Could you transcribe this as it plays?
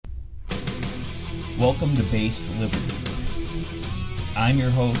Welcome to Based Liberty. I'm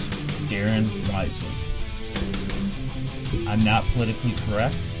your host, Darren Wisely. I'm not politically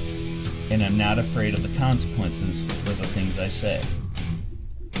correct, and I'm not afraid of the consequences for the things I say.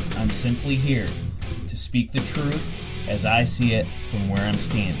 I'm simply here to speak the truth as I see it from where I'm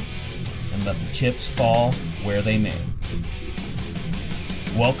standing, and let the chips fall where they may.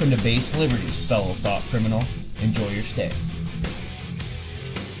 Welcome to Based Liberty, fellow thought criminal. Enjoy your stay.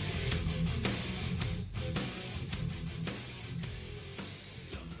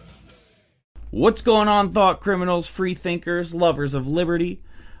 What's going on, thought criminals, free thinkers, lovers of liberty?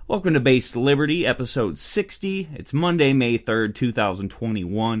 Welcome to Based Liberty, episode 60. It's Monday, May 3rd,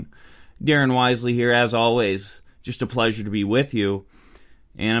 2021. Darren Wisely here, as always. Just a pleasure to be with you.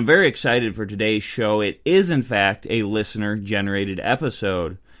 And I'm very excited for today's show. It is, in fact, a listener-generated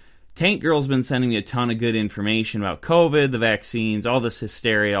episode. Tank Girl's been sending me a ton of good information about COVID, the vaccines, all this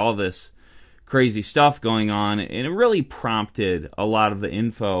hysteria, all this crazy stuff going on, and it really prompted a lot of the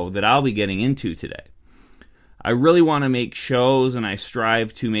info that I'll be getting into today. I really want to make shows, and I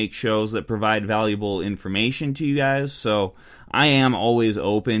strive to make shows that provide valuable information to you guys, so I am always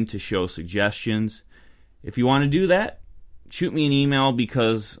open to show suggestions. If you want to do that, shoot me an email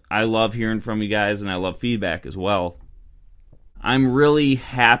because I love hearing from you guys, and I love feedback as well. I'm really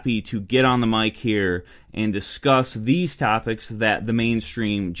happy to get on the mic here and discuss these topics that the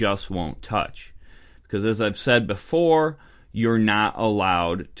mainstream just won't touch. Because as I've said before, you're not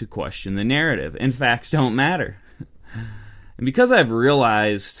allowed to question the narrative, and facts don't matter. And because I've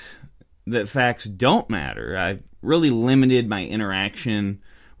realized that facts don't matter, I've really limited my interaction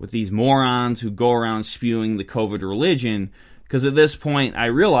with these morons who go around spewing the COVID religion, because at this point I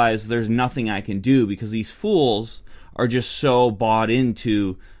realize there's nothing I can do because these fools are just so bought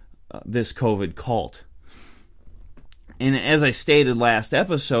into this COVID cult. And as I stated last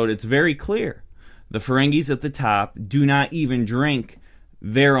episode, it's very clear. The Ferengis at the top do not even drink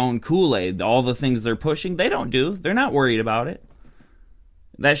their own Kool-Aid. All the things they're pushing, they don't do. They're not worried about it.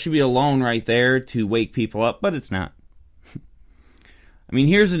 That should be alone right there to wake people up, but it's not. I mean,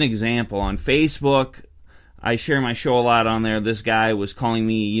 here's an example. On Facebook, I share my show a lot on there. This guy was calling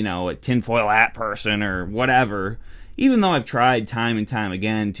me, a tinfoil hat person or whatever, even though I've tried time and time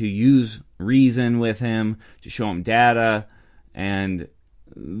again to use reason with him, to show him data, and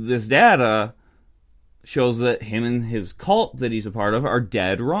this data shows that him and his cult that he's a part of are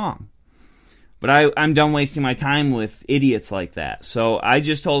dead wrong. But I'm done wasting my time with idiots like that. So I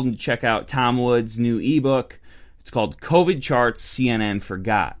just told him to check out Tom Woods' new ebook. It's called COVID Charts CNN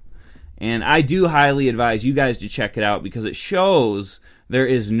Forgot. And I do highly advise you guys to check it out because it shows there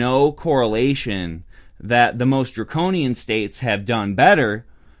is no correlation that the most draconian states have done better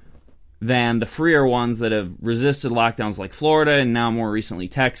than the freer ones that have resisted lockdowns like Florida and now more recently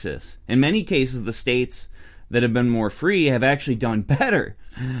Texas. In many cases, the states that have been more free have actually done better.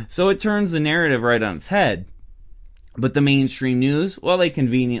 So it turns the narrative right on its head. But the mainstream news, well, they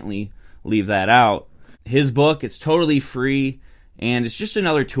conveniently leave that out. His book, it's totally free, and it's just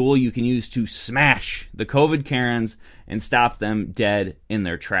another tool you can use to smash the COVID Karens and stop them dead in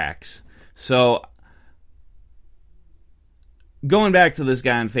their tracks. So going back to this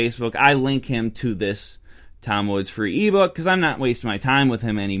guy on Facebook, I link him to this Tom Woods free ebook because I'm not wasting my time with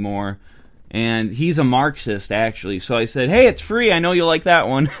him anymore. And he's a Marxist, actually. So I said, hey, it's free. I know you'll like that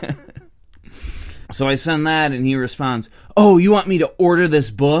one. So I send that, and he responds, oh, you want me to order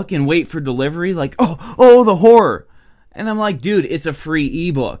this book and wait for delivery? Like, oh, the horror. And I'm like, dude, it's a free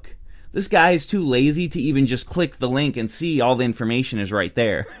ebook. This guy is too lazy to even just click the link and see all the information is right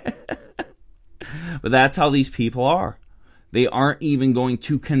there. But that's how these people are. They aren't even going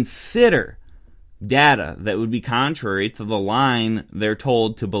to consider data that would be contrary to the line they're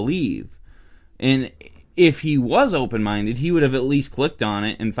told to believe. And if he was open-minded, he would have at least clicked on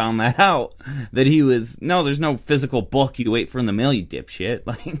it and found that out. That he was, no, there's no physical book you wait for in the mail, you dipshit.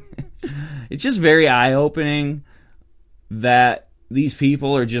 Like, it's just very eye-opening that these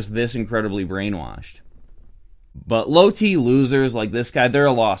people are just this incredibly brainwashed. But low-T losers like this guy, they're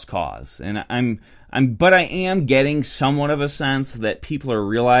a lost cause. And but I am getting somewhat of a sense that people are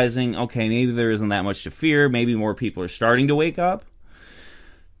realizing, okay, maybe there isn't that much to fear. Maybe more people are starting to wake up.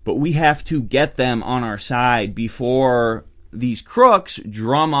 But we have to get them on our side before these crooks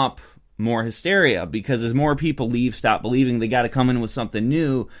drum up more hysteria. Because as more people stop believing, they got to come in with something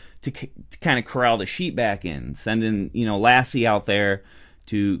new to kind of corral the sheep back in. Send in, Lassie out there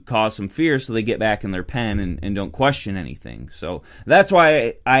to cause some fear so they get back in their pen and don't question anything. So that's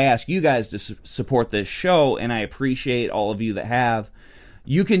why I ask you guys to support this show, and I appreciate all of you that have.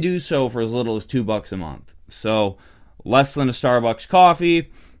 You can do so for as little as $2 a month. So less than a Starbucks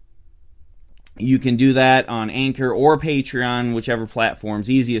coffee. You can do that on Anchor or Patreon, whichever platform's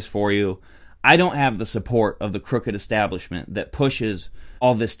easiest for you. I don't have the support of the crooked establishment that pushes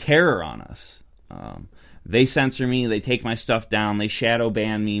all this terror on us. They censor me, they take my stuff down, they shadow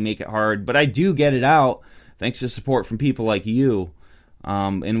ban me, make it hard, but I do get it out thanks to support from people like you.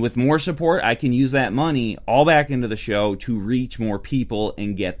 And with more support, I can use that money all back into the show to reach more people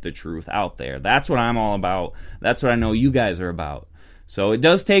and get the truth out there. That's what I'm all about. That's what I know you guys are about. So it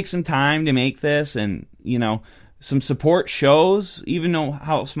does take some time to make this, and, some support shows, even though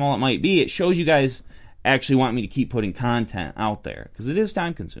how small it might be, it shows you guys actually want me to keep putting content out there, because it is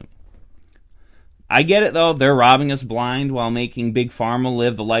time consuming. I get it, though. They're robbing us blind while making Big Pharma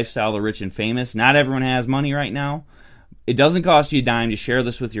live the lifestyle of the rich and famous. Not everyone has money right now. It doesn't cost you a dime to share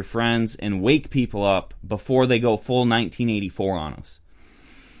this with your friends and wake people up before they go full 1984 on us.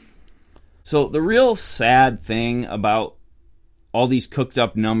 So the real sad thing about all these cooked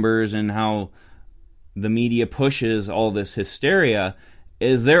up numbers and how the media pushes all this hysteria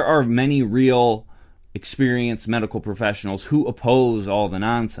is there are many real experienced medical professionals who oppose all the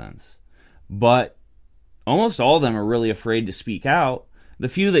nonsense. But almost all of them are really afraid to speak out. The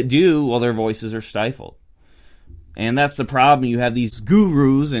few that do, well, their voices are stifled. And that's the problem. You have these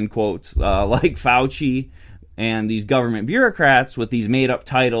gurus, in quotes, like Fauci and these government bureaucrats with these made-up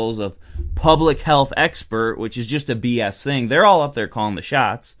titles of public health expert, which is just a BS thing. They're all up there calling the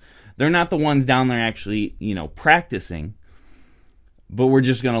shots. They're not the ones down there actually, practicing. But we're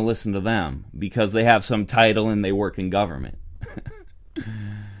just going to listen to them because they have some title and they work in government.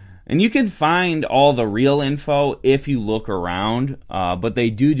 And you can find all the real info if you look around, but they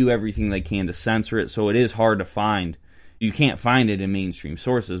do everything they can to censor it, so it is hard to find. You can't find it in mainstream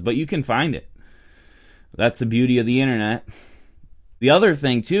sources, but you can find it. That's the beauty of the internet. The other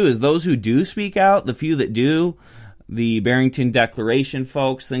thing, too, is those who do speak out, the few that do, the Barrington Declaration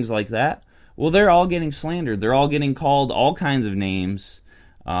folks, things like that, well, they're all getting slandered. They're all getting called all kinds of names.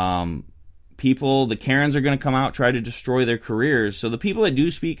 People, the Karens are going to come out, try to destroy their careers. So the people that do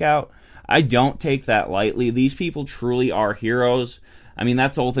speak out, I don't take that lightly. These people truly are heroes. I mean,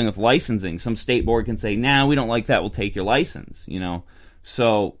 that's the whole thing with licensing. Some state board can say, nah, we don't like that, we'll take your license,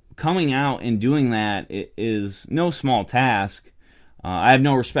 So coming out and doing that is no small task. I have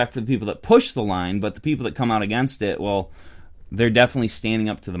no respect for the people that push the line, but the people that come out against it, well, they're definitely standing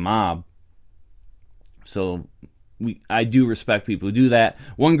up to the mob. So I do respect people who do that.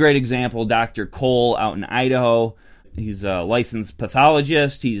 One great example, Dr. Cole out in Idaho. He's a licensed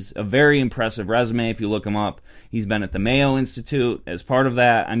pathologist. He's a very impressive resume if you look him up. He's been at the Mayo Institute as part of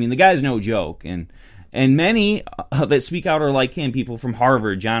that. I mean, the guy's no joke. And many that speak out are like him, people from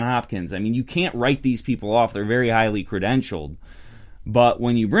Harvard, Johns Hopkins. I mean, you can't write these people off. They're very highly credentialed. But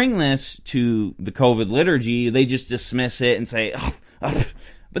when you bring this to the COVID liturgy, they just dismiss it and say,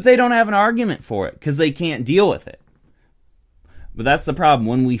 but they don't have an argument for it because they can't deal with it. But that's the problem.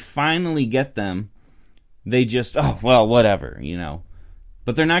 When we finally get them, they just, whatever,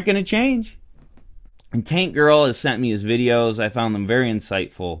 But they're not going to change. And Tank Girl has sent me his videos. I found them very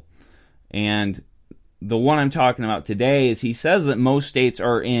insightful. And the one I'm talking about today is he says that most states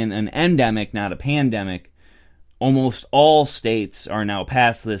are in an endemic, not a pandemic. Almost all states are now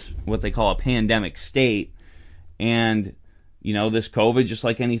past this, what they call a pandemic state. And, this COVID, just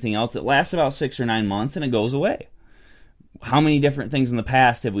like anything else, it lasts about 6 or 9 months and it goes away. How many different things in the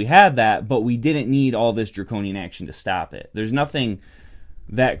past have we had that, but we didn't need all this draconian action to stop it? There's nothing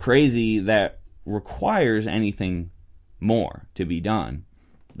that crazy that requires anything more to be done.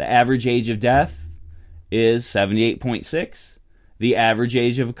 The average age of death is 78.6. The average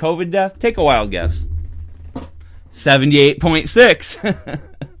age of a COVID death, take a wild guess. 78.6.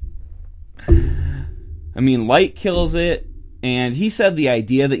 I mean, light kills it. And he said the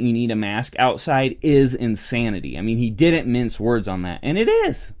idea that you need a mask outside is insanity. I mean, he didn't mince words on that. And it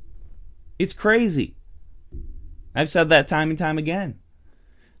is. It's crazy. I've said that time and time again.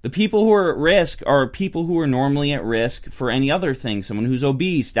 The people who are at risk are people who are normally at risk for any other thing. Someone who's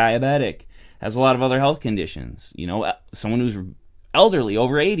obese, diabetic, has a lot of other health conditions. Someone who's elderly,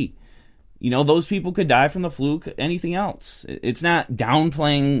 over 80. Those people could die from the flu, anything else. It's not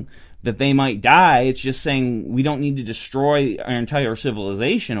downplaying that they might die. It's just saying we don't need to destroy our entire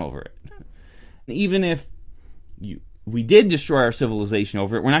civilization over it. Even if we did destroy our civilization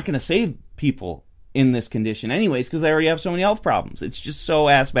over it, we're not going to save people in this condition anyways because they already have so many health problems. It's just so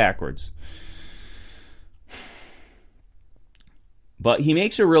ass backwards. But he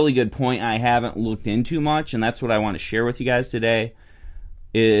makes a really good point I haven't looked into much, and that's what I want to share with you guys today.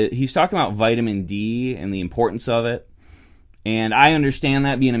 He's talking about vitamin D and the importance of it. And I understand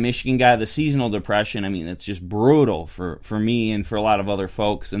that, being a Michigan guy, the seasonal depression, I mean, it's just brutal for me and for a lot of other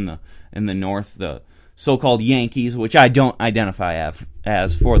folks in the North, the so-called Yankees, which I don't identify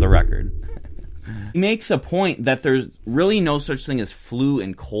as for the record. He makes a point that there's really no such thing as flu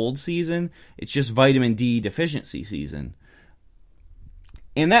and cold season. It's just vitamin D deficiency season.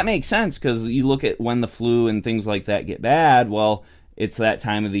 And that makes sense, because you look at when the flu and things like that get bad, well, it's that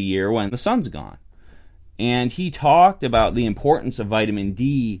time of the year when the sun's gone. And he talked about the importance of vitamin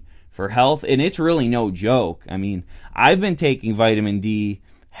D for health, and it's really no joke. I mean, I've been taking vitamin D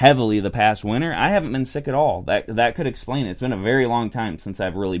heavily the past winter. I haven't been sick at all. That could explain it. It's been a very long time since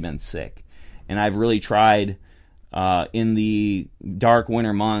I've really been sick. And I've really tried in the dark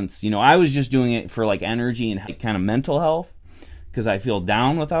winter months. I was just doing it for like energy and kind of mental health, because I feel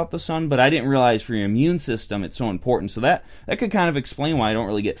down without the sun, but I didn't realize for your immune system it's so important. So that could kind of explain why I don't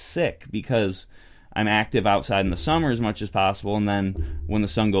really get sick, because I'm active outside in the summer as much as possible, and then when the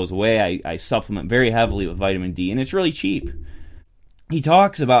sun goes away, I supplement very heavily with vitamin D, and it's really cheap. He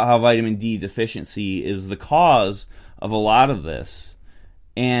talks about how vitamin D deficiency is the cause of a lot of this,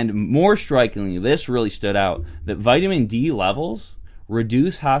 and more strikingly, this really stood out, that vitamin D levels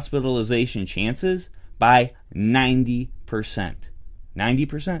reduce hospitalization chances by 90%.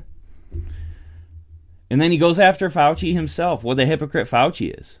 90%. And then he goes after Fauci himself, what a hypocrite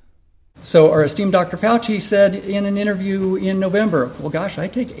Fauci is. So our esteemed Dr. Fauci said in an interview in November, well, gosh, I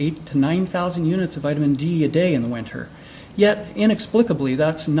take 8,000 to 9,000 units of vitamin D a day in the winter. Yet, inexplicably,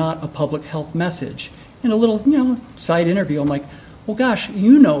 that's not a public health message. In a little, side interview, I'm like, well, gosh,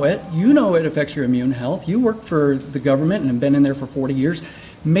 you know it affects your immune health. You work for the government and have been in there for 40 years.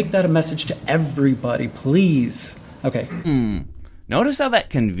 Make that a message to everybody, please. Okay. Notice how that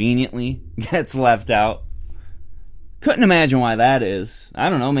conveniently gets left out? Couldn't imagine why that is. I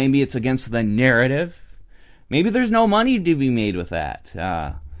don't know, maybe it's against the narrative. Maybe there's no money to be made with that.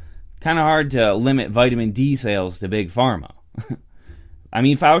 Kind of hard to limit vitamin D sales to Big Pharma. I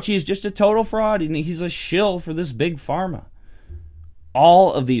mean, Fauci is just a total fraud, and he's a shill for this Big Pharma.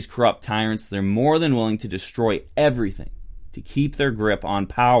 All of these corrupt tyrants, they're more than willing to destroy everything to keep their grip on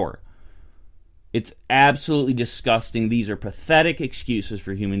power. It's absolutely disgusting. These are pathetic excuses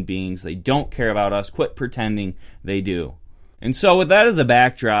for human beings. They don't care about us. Quit pretending they do. And so with that as a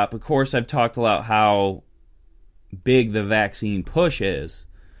backdrop, of course, I've talked a lot how big the vaccine push is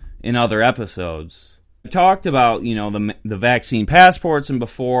in other episodes. I talked about, the vaccine passports, and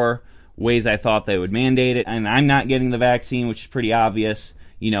before, ways I thought they would mandate it. And I'm not getting the vaccine, which is pretty obvious.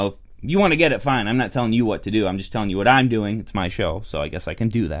 If you want to get it, fine. I'm not telling you what to do. I'm just telling you what I'm doing. It's my show, so I guess I can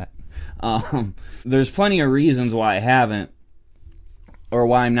do that. There's plenty of reasons why I haven't, or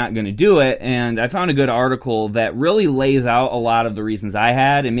why I'm not going to do it, and I found a good article that really lays out a lot of the reasons I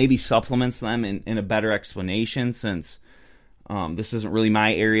had, and maybe supplements them in a better explanation, since this isn't really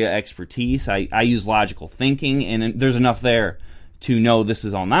my area of expertise. I use logical thinking, and there's enough there to know this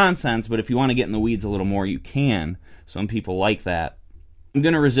is all nonsense, but if you want to get in the weeds a little more, you can. Some people like that. I'm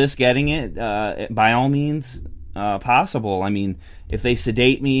going to resist getting it, by all means possible. I mean, if they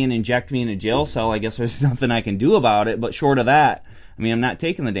sedate me and inject me in a jail cell, I guess there's nothing I can do about it, but short of that, I mean, I'm not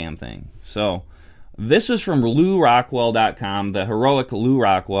taking the damn thing. So, this is from LouRockwell.com, the heroic Lou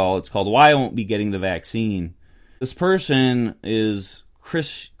Rockwell. It's called Why I Won't Be Getting the Vaccine. This person is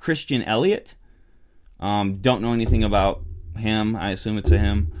Christian Elliott. Don't know anything about him. I assume it's a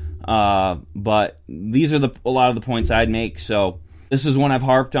him. But these are a lot of the points I'd make, so this is one I've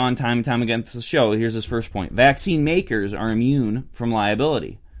harped on time and time again to the show. Here's his first point. Vaccine makers are immune from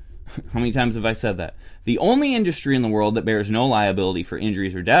liability. How many times have I said that? The only industry in the world that bears no liability for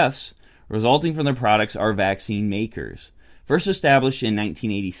injuries or deaths resulting from their products are vaccine makers. First established in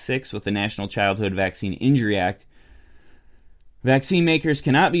 1986 with the National Childhood Vaccine Injury Act, vaccine makers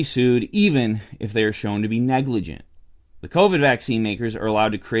cannot be sued even if they are shown to be negligent. The COVID vaccine makers are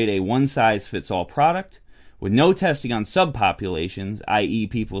allowed to create a one-size-fits-all product with no testing on subpopulations, i.e.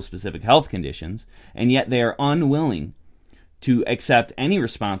 people with specific health conditions, and yet they are unwilling to accept any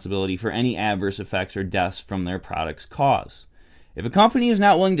responsibility for any adverse effects or deaths from their product's cause. If a company is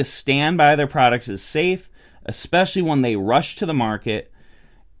not willing to stand by their products as safe, especially when they rush to the market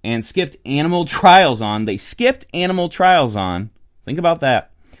and skipped animal trials on, think about that.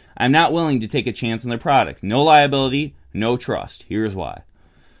 I'm not willing to take a chance on their product. No liability, no trust. Here's why.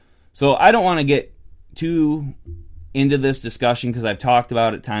 So I don't want to get too into this discussion because I've talked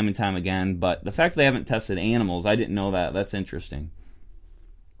about it time and time again, but the fact they haven't tested animals, I didn't know that. That's interesting.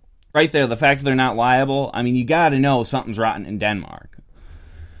 Right there, the fact that they're not liable, I mean, you got to know something's rotten in Denmark.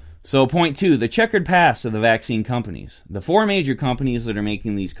 So point 2, the checkered past of the vaccine companies. The 4 major companies that are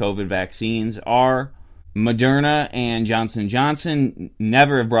making these COVID vaccines are Moderna and Johnson & Johnson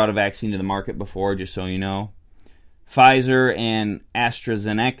never have brought a vaccine to the market before, just so you know. Pfizer and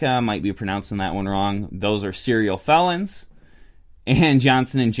AstraZeneca, might be pronouncing that one wrong, those are serial felons. And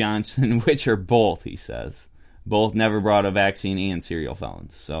Johnson & Johnson, which are both, he says. Both never brought a vaccine and serial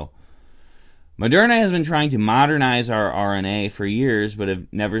felons. So, Moderna has been trying to modernize our RNA for years, but have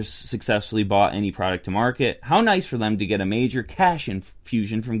never successfully bought any product to market. How nice for them to get a major cash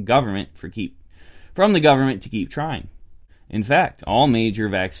infusion from the government to keep trying. In fact, all major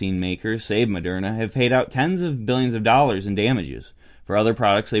vaccine makers, save Moderna, have paid out tens of billions of dollars in damages for other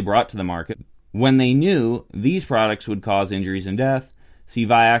products they brought to the market when they knew these products would cause injuries and death. See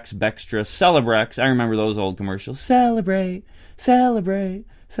Vioxx, Bextra, Celebrex. I remember those old commercials. Celebrate, celebrate,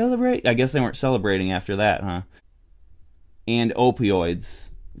 celebrate. I guess they weren't celebrating after that, huh? And opioids,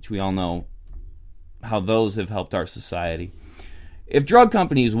 which we all know how those have helped our society. If drug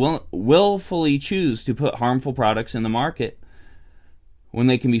companies willfully choose to put harmful products in the market when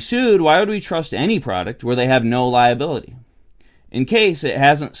they can be sued, why would we trust any product where they have no liability? In case it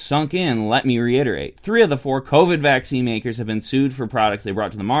hasn't sunk in, let me reiterate. 3 of the 4 COVID vaccine makers have been sued for products they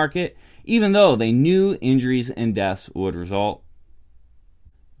brought to the market, even though they knew injuries and deaths would result.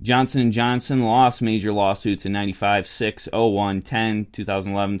 Johnson & Johnson lost major lawsuits in 95, 6, 01, 10,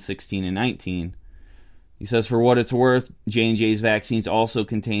 2011, 16, and 19. He says, for what it's worth, J&J's vaccines also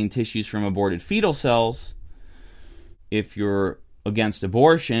contain tissues from aborted fetal cells. If you're against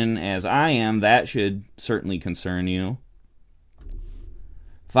abortion, as I am, that should certainly concern you.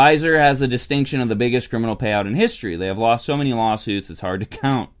 Pfizer has the distinction of the biggest criminal payout in history. They have lost so many lawsuits, it's hard to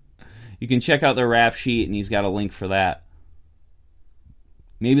count. You can check out their rap sheet, and he's got a link for that.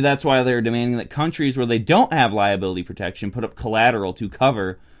 Maybe that's why they're demanding that countries where they don't have liability protection put up collateral to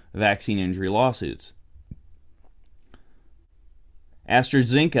cover vaccine injury lawsuits.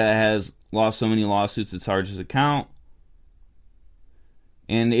 AstraZeneca has lost so many lawsuits it's hard to count.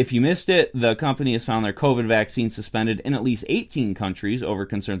 And if you missed it, the company has found their COVID vaccine suspended in at least 18 countries over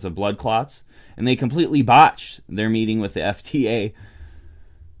concerns of blood clots, and they completely botched their meeting with the FDA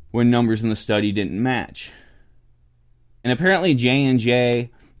when numbers in the study didn't match. And apparently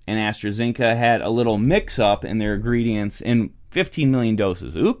J&J and AstraZeneca had a little mix-up in their ingredients in 15 million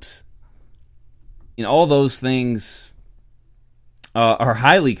doses. Oops. And all those things are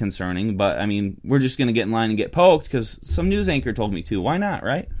highly concerning, but I mean, we're just going to get in line and get poked because some news anchor told me to. Why not,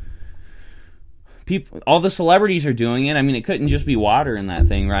 right? All the celebrities are doing it. I mean, it couldn't just be water in that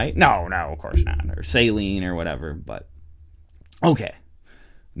thing, right? No, of course not. Or saline or whatever, but okay.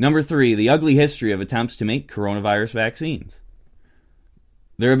 Number 3, the ugly history of attempts to make coronavirus vaccines.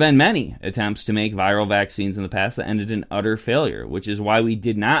 There have been many attempts to make viral vaccines in the past that ended in utter failure, which is why we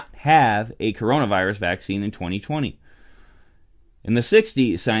did not have a coronavirus vaccine in 2020. In the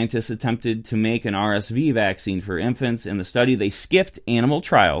 60s, scientists attempted to make an RSV vaccine for infants. In the study, they skipped animal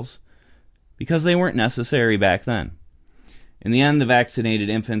trials because they weren't necessary back then. In the end, the vaccinated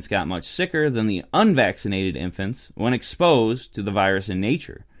infants got much sicker than the unvaccinated infants when exposed to the virus in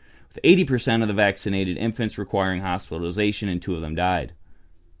nature, with 80% of the vaccinated infants requiring hospitalization and 2 of them died.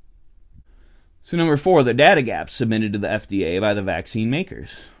 So number 4, the data gaps submitted to the FDA by the vaccine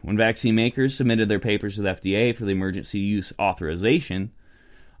makers. When vaccine makers submitted their papers to the FDA for the emergency use authorization,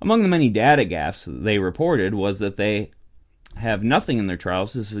 among the many data gaps they reported was that they have nothing in their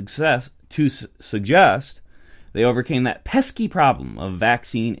trials to suggest they overcame that pesky problem of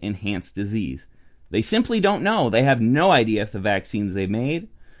vaccine-enhanced disease. They simply don't know. They have no idea if the vaccines they made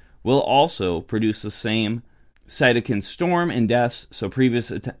will also produce the same cytokine storm and deaths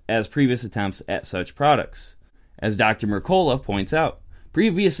as previous attempts at such products. As Dr. Mercola points out,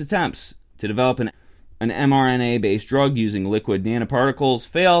 previous attempts to develop an mRNA-based drug using liquid nanoparticles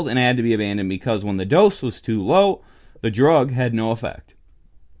failed and had to be abandoned because when the dose was too low, the drug had no effect.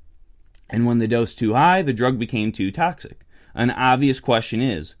 And when the dose too high, the drug became too toxic. An obvious question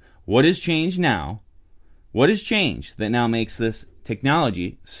is, what has changed now? What has changed that now makes this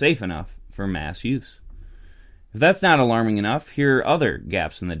technology safe enough for mass use? If that's not alarming enough, here are other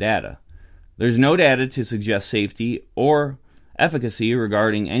gaps in the data. There's no data to suggest safety or efficacy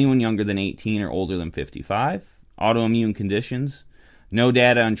regarding anyone younger than 18 or older than 55, autoimmune conditions, no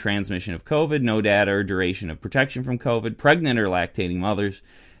data on transmission of COVID, no data or duration of protection from COVID, pregnant or lactating mothers,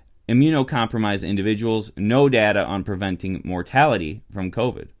 immunocompromised individuals, no data on preventing mortality from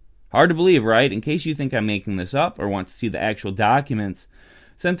COVID. Hard to believe, right? In case you think I'm making this up or want to see the actual documents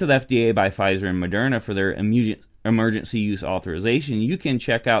sent to the FDA by Pfizer and Moderna for their emergency use authorization, you can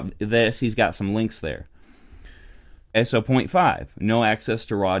check out this. He's got some links there. Okay, so point 5, no access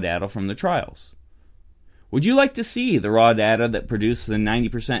to raw data from the trials. Would you like to see the raw data that produced the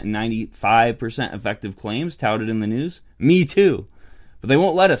 90% and 95% effective claims touted in the news? Me too. But they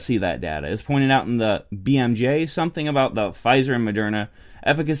won't let us see that data. As pointed out in the BMJ, something about the Pfizer and Moderna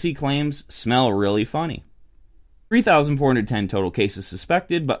efficacy claims smell really funny. 3,410 total cases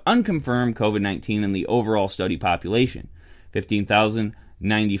suspected, but unconfirmed COVID-19 in the overall study population.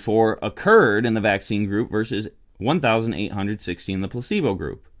 15,094 occurred in the vaccine group versus 1,860 in the placebo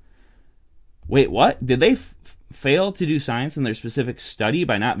group. Wait, what? Did they fail to do science in their specific study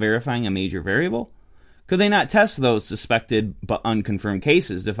by not verifying a major variable? Could they not test those suspected but unconfirmed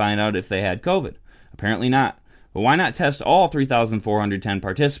cases to find out if they had COVID? Apparently not. But why not test all 3,410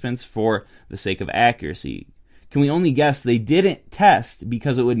 participants for the sake of accuracy? Can we only guess they didn't test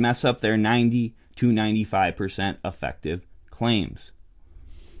because it would mess up their 90 to 95% effective claims?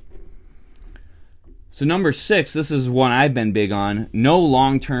 So number 6, this is one I've been big on, no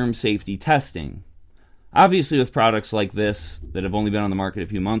long-term safety testing. Obviously, with products like this that have only been on the market a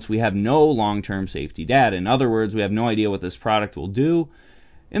few months, we have no long-term safety data. In other words, we have no idea what this product will do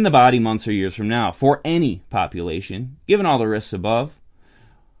in the body months or years from now for any population, given all the risks above.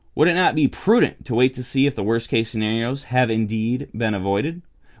 Would it not be prudent to wait to see if the worst-case scenarios have indeed been avoided?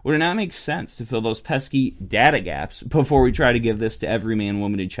 Would it not make sense to fill those pesky data gaps before we try to give this to every man,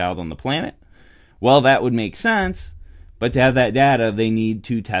 woman, and child on the planet? Well, that would make sense, but to have that data, they need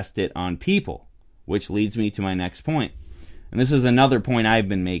to test it on people, which leads me to my next point. And this is another point I've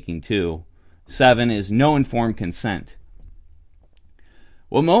been making too. 7 is no informed consent.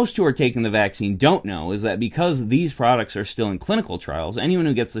 What most who are taking the vaccine don't know is that because these products are still in clinical trials, anyone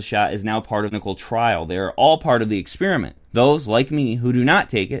who gets the shot is now part of the clinical trial. They are all part of the experiment. Those, like me, who do not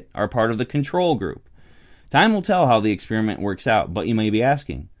take it are part of the control group. Time will tell how the experiment works out, but you may be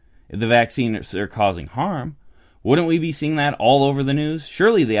asking, if the vaccines are causing harm, wouldn't we be seeing that all over the news?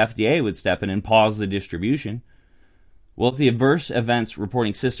 Surely the FDA would step in and pause the distribution. Well, if the adverse events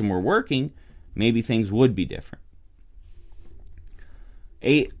reporting system were working, maybe things would be different.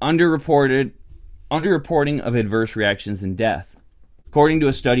 8. Underreporting of adverse reactions and death. According to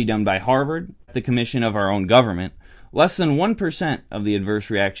a study done by Harvard, the commission of our own government, less than 1% of the adverse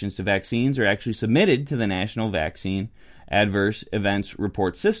reactions to vaccines are actually submitted to the National Vaccine Adverse Events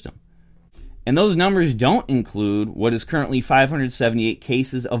Report System. And those numbers don't include what is currently 578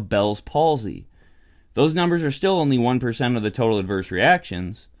 cases of Bell's palsy. Those numbers are still only 1% of the total adverse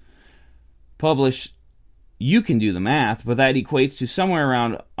reactions published. You can do the math, but that equates to somewhere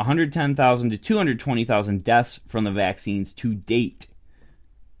around 110,000 to 220,000 deaths from the vaccines to date.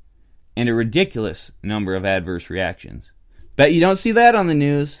 And a ridiculous number of adverse reactions. Bet you don't see that on the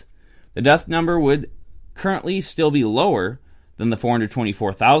news. The death number would currently still be lower than the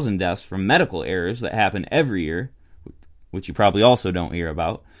 424,000 deaths from medical errors that happen every year, which you probably also don't hear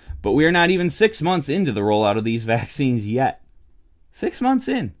about. But we are not even 6 months into the rollout of these vaccines yet. 6 months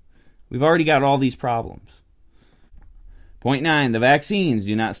in. We've already got all these problems. Point 9, the vaccines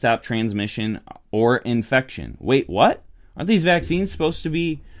do not stop transmission or infection. Wait, what? Aren't these vaccines supposed to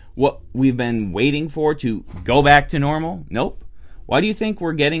be what we've been waiting for to go back to normal? Nope. Why do you think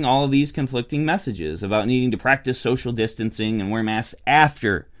we're getting all of these conflicting messages about needing to practice social distancing and wear masks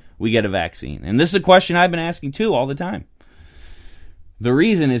after we get a vaccine? And this is a question I've been asking too all the time. The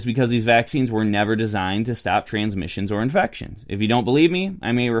reason is because these vaccines were never designed to stop transmissions or infections. If you don't believe me,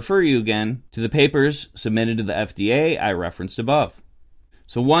 I may refer you again to the papers submitted to the FDA I referenced above.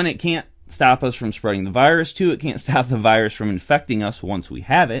 So 1, it can't stop us from spreading the virus. 2, it can't stop the virus from infecting us once we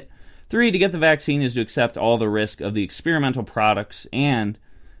have it. 3, to get the vaccine is to accept all the risk of the experimental products and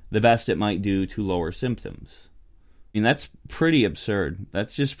the best it might do to lower symptoms. I mean, that's pretty absurd.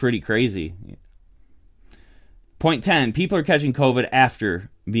 That's just pretty crazy. Point 10, people are catching COVID after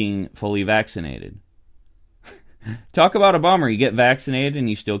being fully vaccinated. Talk about a bummer. You get vaccinated and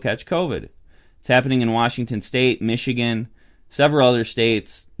you still catch COVID. It's happening in Washington State, Michigan, several other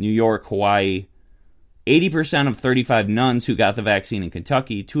states, New York, Hawaii. 80% of 35 nuns who got the vaccine in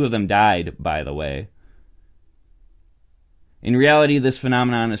Kentucky, 2 of them died, by the way. In reality, this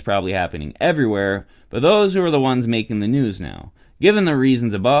phenomenon is probably happening everywhere, but those who are the ones making the news now. Given the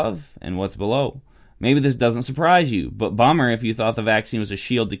reasons above and what's below, maybe this doesn't surprise you, but bummer if you thought the vaccine was a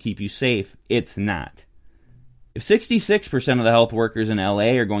shield to keep you safe. It's not. If 66% of the health workers in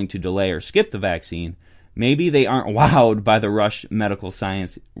LA are going to delay or skip the vaccine, maybe they aren't wowed by the rush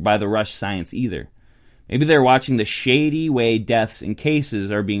science either. Maybe they're watching the shady way deaths and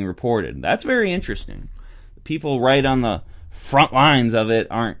cases are being reported. That's very interesting. People right on the front lines of it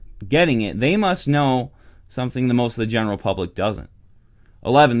aren't getting it. They must know something that most of the general public doesn't.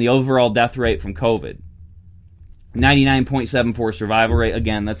 11, the overall death rate from COVID. 99.74 survival rate.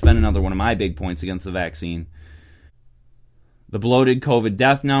 Again, that's been another one of my big points against the vaccine. The bloated COVID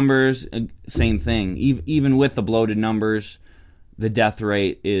death numbers, same thing. Even with the bloated numbers, the death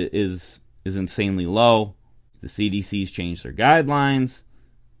rate is insanely low. The CDC's changed their guidelines.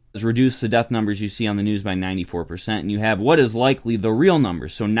 It's reduced the death numbers you see on the news by 94%, and you have what is likely the real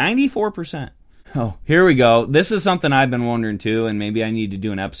numbers. So 94%. Oh, here we go. This is something I've been wondering too, and maybe I need to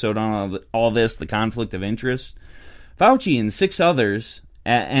do an episode on all this, the conflict of interest. Fauci and 6 others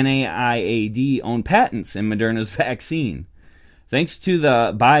at NIAID own patents in Moderna's vaccine. Thanks to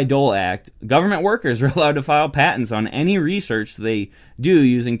the Bayh-Dole Act, government workers are allowed to file patents on any research they do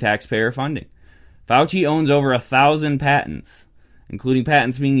using taxpayer funding. Fauci owns over 1,000 patents, including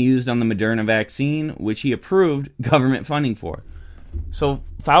patents being used on the Moderna vaccine, which he approved government funding for. So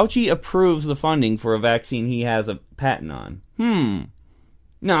Fauci approves the funding for a vaccine he has a patent on.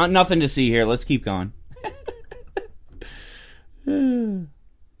 No, nothing to see here. Let's keep going.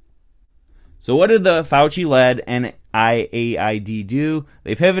 So what did the Fauci-led NIAID do?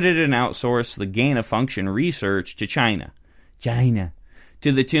 They pivoted and outsourced the gain-of-function research to China,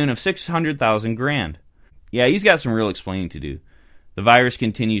 to the tune of $600,000. Yeah, he's got some real explaining to do. The virus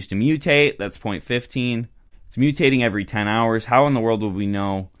continues to mutate. That's point 15. It's mutating every 10 hours. How in the world would we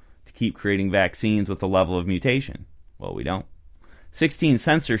know to keep creating vaccines with the level of mutation? Well, we don't. 16,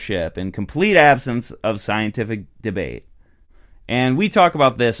 censorship and complete absence of scientific debate. And we talk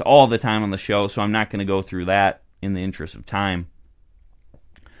about this all the time on the show, so I'm not going to go through that in the interest of time.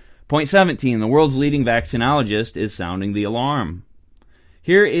 Point 17, the world's leading vaccinologist is sounding the alarm.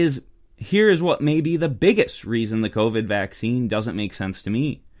 Here is what may be the biggest reason the COVID vaccine doesn't make sense to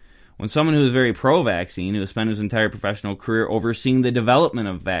me. When someone who is very pro-vaccine, who has spent his entire professional career overseeing the development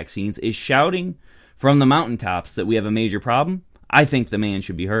of vaccines, is shouting from the mountaintops that we have a major problem, I think the man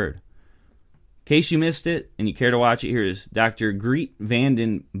should be heard. In case you missed it, and you care to watch it, here is Dr. Greet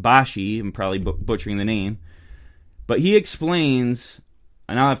Vanden Bossche. I'm probably butchering the name. But he explains,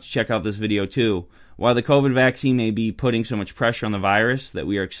 and I'll have to check out this video too, why the COVID vaccine may be putting so much pressure on the virus that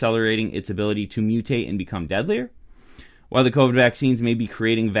we are accelerating its ability to mutate and become deadlier. Why the COVID vaccines may be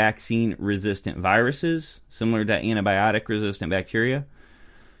creating vaccine-resistant viruses, similar to antibiotic-resistant bacteria.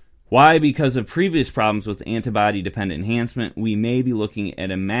 Why, because of previous problems with antibody-dependent enhancement, we may be looking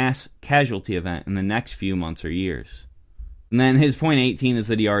at a mass casualty event in the next few months or years. And then his point 18 is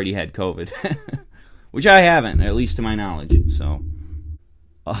that he already had COVID, which I haven't, at least to my knowledge. So,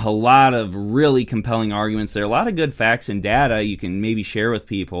 a lot of really compelling arguments there. A lot of good facts and data you can maybe share with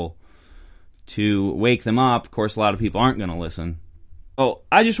people to wake them up. Of course, a lot of people aren't going to listen. Oh,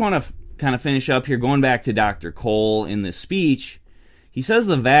 I just want to kind of finish up here, going back to Dr. Cole in this speech. He says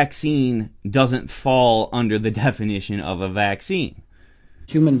the vaccine doesn't fall under the definition of a vaccine.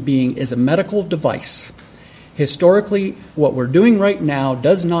 Human being is a medical device. Historically, what we're doing right now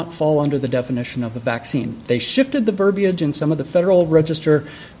does not fall under the definition of a vaccine. They shifted the verbiage in some of the Federal Register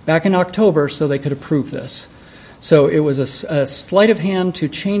back in October so they could approve this. So it was a sleight of hand to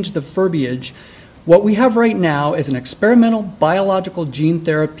change the verbiage. What we have right now is an experimental biological gene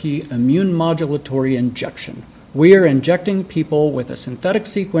therapy immune modulatory injection. We are injecting people with a synthetic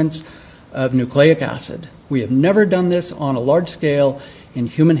sequence of nucleic acid. We have never done this on a large scale in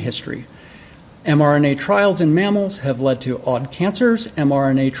human history. mRNA trials in mammals have led to odd cancers.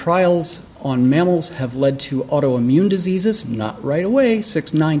 mRNA trials on mammals have led to autoimmune diseases, not right away,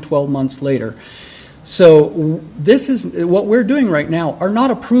 6, 9, 12 months later. So this is what we're doing right now are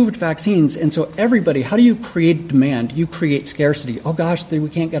not approved vaccines. And so everybody, how do you create demand? You create scarcity. Oh gosh, we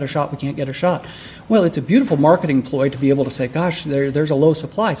can't get a shot, we can't get a shot. Well, it's a beautiful marketing ploy to be able to say, gosh, there's a low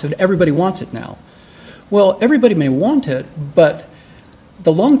supply, so everybody wants it now. Well, everybody may want it, but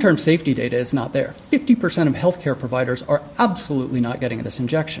the long-term safety data is not there. 50% of healthcare providers are absolutely not getting this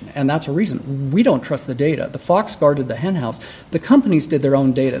injection, and that's a reason. We don't trust the data. The fox guarded the henhouse. The companies did their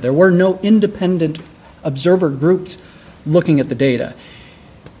own data. There were no independent observer groups looking at the data.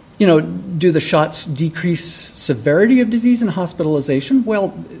 You know, do the shots decrease severity of disease and hospitalization? Well,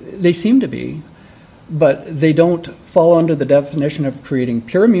 they seem to be, but they don't fall under the definition of creating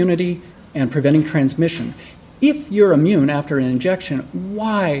pure immunity and preventing transmission. If you're immune after an injection,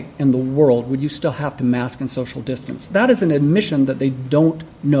 why in the world would you still have to mask and social distance? That is an admission that they don't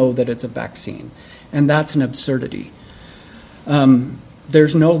know that it's a vaccine, and that's an absurdity.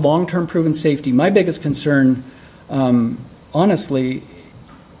 There's no long-term proven safety. My biggest concern, honestly,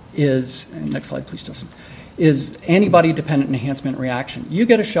 is, next slide please, Justin, is antibody-dependent enhancement reaction. You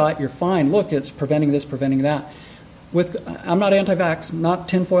get a shot, you're fine. Look, it's preventing this, preventing that. I'm not anti-vax, not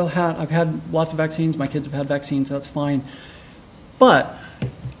tinfoil hat. I've had lots of vaccines. My kids have had vaccines. That's fine. But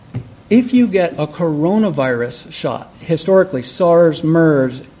If you get a coronavirus shot, historically SARS,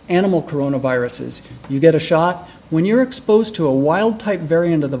 MERS, animal coronaviruses, you get a shot, when you're exposed to a wild-type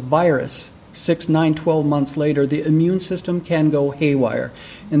variant of the virus, 6, 9, 12 months later, the immune system can go haywire.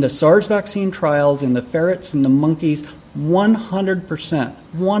 In the SARS vaccine trials, in the ferrets and the monkeys,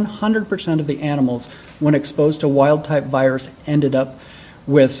 100% of the animals, when exposed to wild-type virus, ended up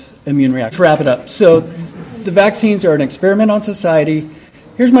with immune reaction. To wrap it up. So the vaccines are an experiment on society.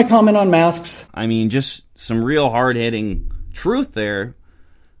 Here's my comment on masks. I mean, just some real hard-hitting truth there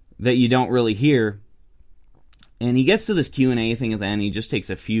that you don't really hear. And he gets to this Q&A thing at the end. He just takes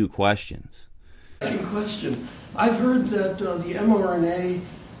a few questions. Second question. I've heard that the mRNA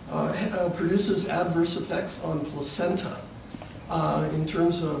produces adverse effects on placenta in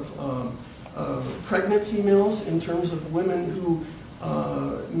terms of pregnant females, in terms of women who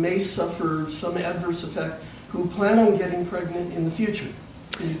may suffer some adverse effect, who plan on getting pregnant in the future.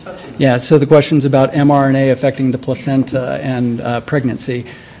 Can you touch on that? Yeah, so the question's about mRNA affecting the placenta and pregnancy.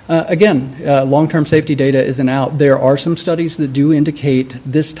 Again, long-term safety data isn't out. There are some studies that do indicate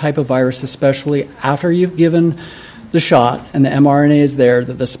this type of virus, especially after you've given the shot and the mRNA is there,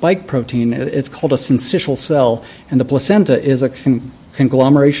 that the spike protein, it's called a syncytial cell, and the placenta is a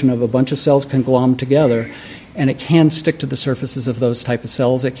conglomeration of a bunch of cells conglomed together, and it can stick to the surfaces of those type of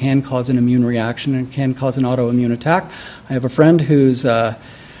cells. It can cause an immune reaction and can cause an autoimmune attack. I have a friend whose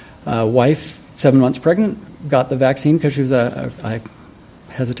wife, 7 months pregnant, got the vaccine because she was I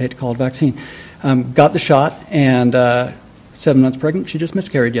hesitate to call it vaccine, got the shot, and 7 months pregnant, she just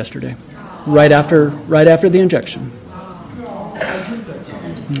miscarried yesterday, right after the injection.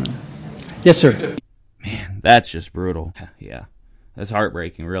 Yes, sir. Man, that's just brutal. Yeah, that's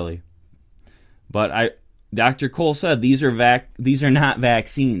heartbreaking, really. But Dr. Cole said these are not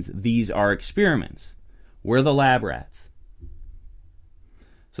vaccines. These are experiments. We're the lab rats.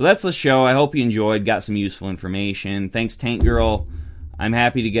 So that's the show. I hope you enjoyed, got some useful information. Thanks, Tank Girl. I'm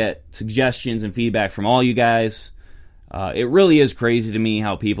happy to get suggestions and feedback from all you guys. It really is crazy to me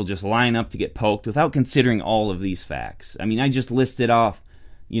how people just line up to get poked without considering all of these facts. I mean, I just listed off,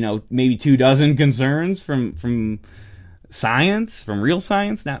 maybe 24 concerns from science, from real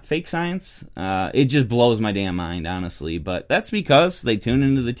science, not fake science. It just blows my damn mind, honestly. But that's because they tune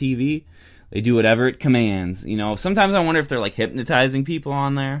into the TV. They do whatever it commands. Sometimes I wonder if they're like hypnotizing people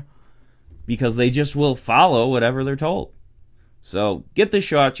on there because they just will follow whatever they're told. So get this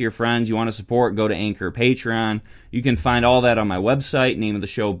show out to your friends. You want to support, go to Anchor or Patreon. You can find all that on my website, name of the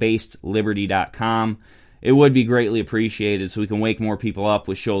show, basedliberty.com. It would be greatly appreciated so we can wake more people up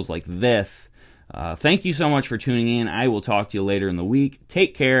with shows like this. Thank you so much for tuning in. I will talk to you later in the week.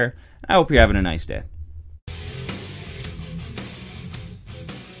 Take care. I hope you're having a nice day.